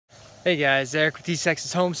Hey guys, Eric with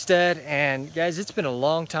Texas Homestead, and guys, it's been a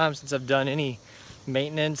long time since I've done any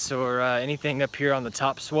maintenance or anything up here on the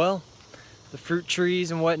top swell, the fruit trees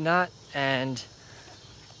and whatnot, and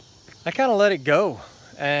I kind of let it go,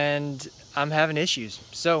 and I'm having issues.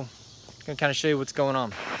 So I'm gonna kind of show you what's going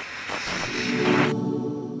on.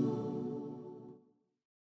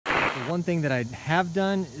 The one thing that I have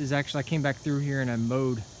done is actually I came back through here and I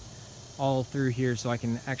mowed all through here so I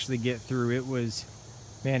can actually get through. It was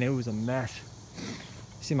a mess.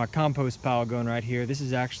 See my compost pile going right here. This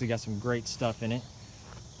has actually got some great stuff in it,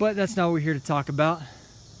 but that's not what we're here to talk about.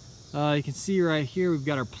 You can see right here we've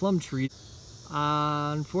got our plum trees.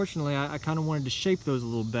 Unfortunately, I kind of wanted to shape those a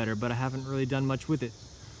little better, but I haven't really done much with it.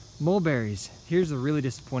 Mulberries. Here's the really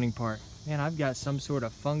disappointing part. Man, I've got some sort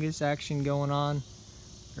of fungus action going on,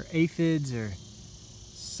 or aphids, or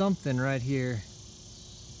something right here.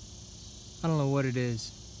 I don't know what it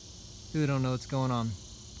is. Really don't know what's going on.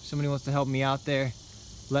 If somebody wants to help me out there,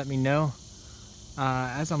 let me know.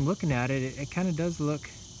 As I'm looking at it, it kind of does look,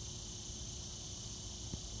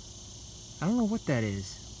 I don't know what that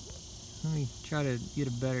is. Let me try to get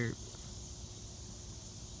a better,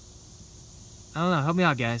 I don't know, help me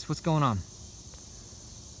out guys, what's going on?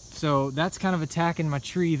 So that's kind of attacking my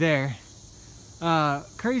tree there.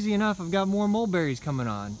 Crazy enough, I've got more mulberries coming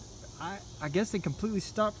on. I guess they completely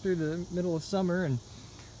stopped through the middle of summer and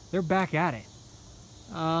they're back at it.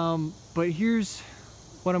 But here's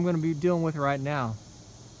what I'm going to be dealing with right now.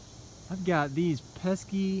 I've got these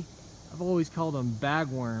pesky, I've always called them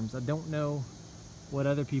bagworms. I don't know what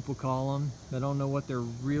other people call them. I don't know what they're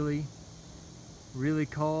really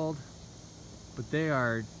called, but they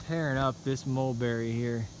are tearing up this mulberry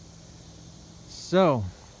here. So,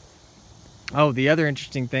 oh, the other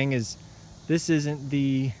interesting thing is this isn't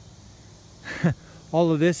the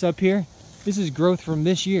all of this up here. This is growth from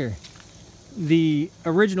this year. The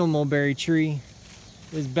original mulberry tree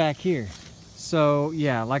is back here. So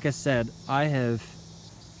yeah, like I said, I have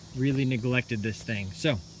really neglected this thing.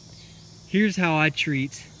 So here's how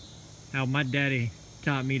how my daddy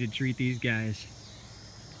taught me to treat these guys.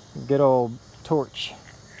 Good old torch.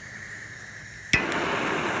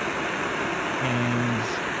 And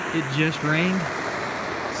it just rained,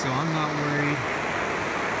 so I'm not worried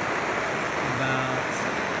about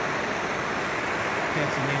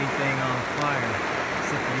catching anything on fire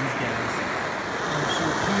except for these guys. I'm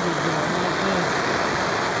sure Peter's gonna love this.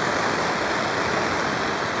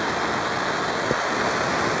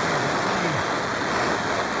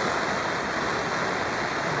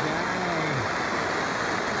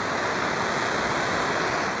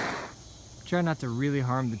 Try not to really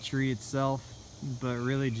harm the tree itself, but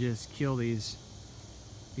really just kill these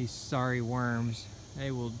sorry worms.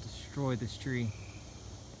 They will destroy this tree.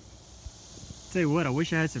 Tell you what, I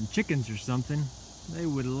wish I had some chickens or something. They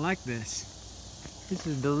would like this. This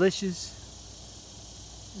is a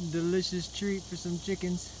delicious treat for some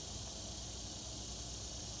chickens.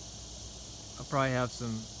 I'll probably have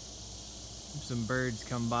some birds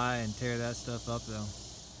come by and tear that stuff up though.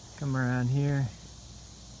 Come around here.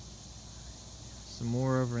 Some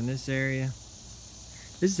more over in this area.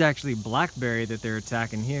 This is actually blackberry that they're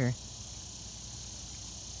attacking here.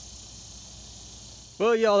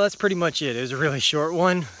 Well, y'all, that's pretty much it. It was a really short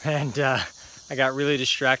one, and I got really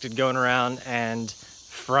distracted going around and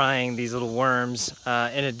frying these little worms.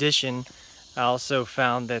 In addition, I also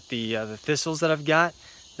found that the thistles that I've got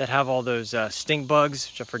that have all those stink bugs,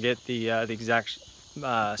 which I forget the exact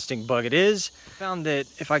stink bug it is, found that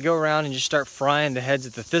if I go around and just start frying the heads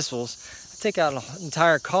of the thistles, I take out an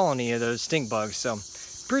entire colony of those stink bugs. So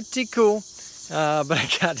pretty cool, but I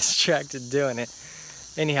got distracted doing it.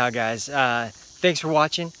 Anyhow, guys, thanks for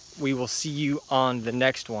watching. We will see you on the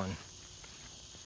next one.